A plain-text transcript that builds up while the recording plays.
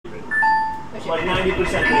Like 90% of it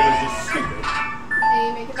was just stupid.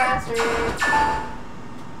 Hey, make it faster.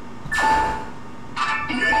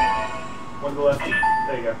 One to the left.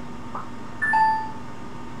 There you go.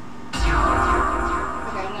 Okay,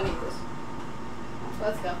 I'm gonna need this.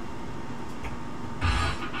 Let's go.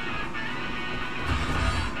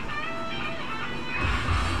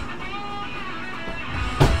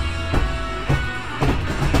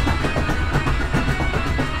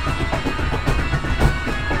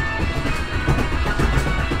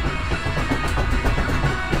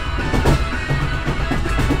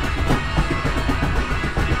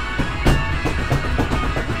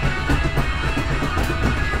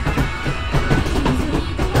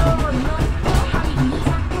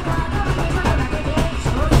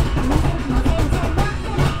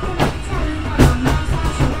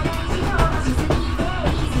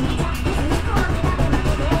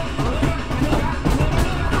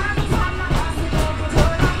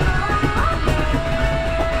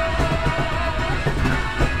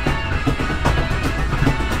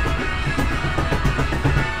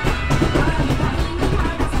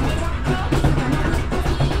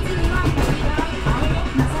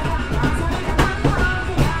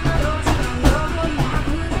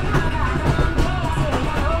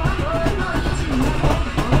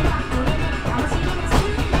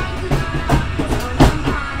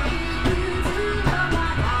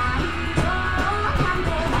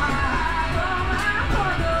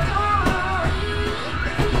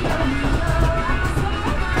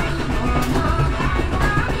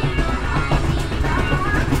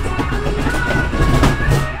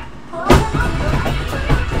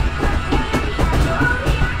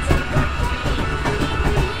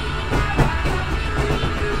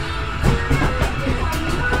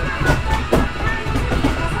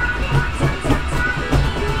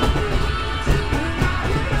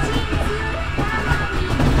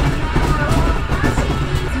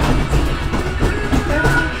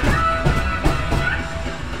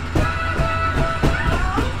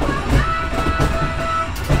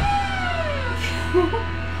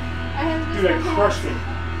 Dude, I crushed it.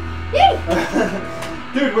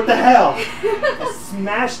 Dude, what the hell? I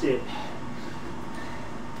smashed it.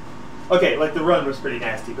 Okay, like the run was pretty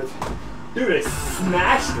nasty, but dude, I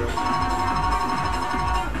smashed it.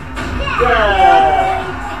 Yeah!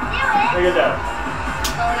 Look at that.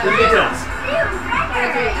 Pretty good times.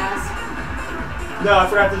 No, I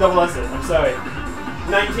forgot to double S it. I'm sorry.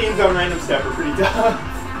 19's on random step are pretty tough.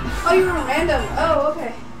 Oh, you were on random. Oh,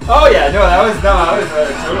 okay. Oh yeah, no, I was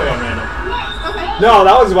totally on random. Okay. No,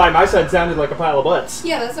 that was why my side sounded like a pile of butts.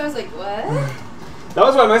 Yeah, that's why I was like, what? That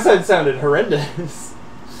was why my side sounded horrendous.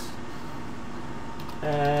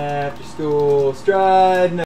 After school stride.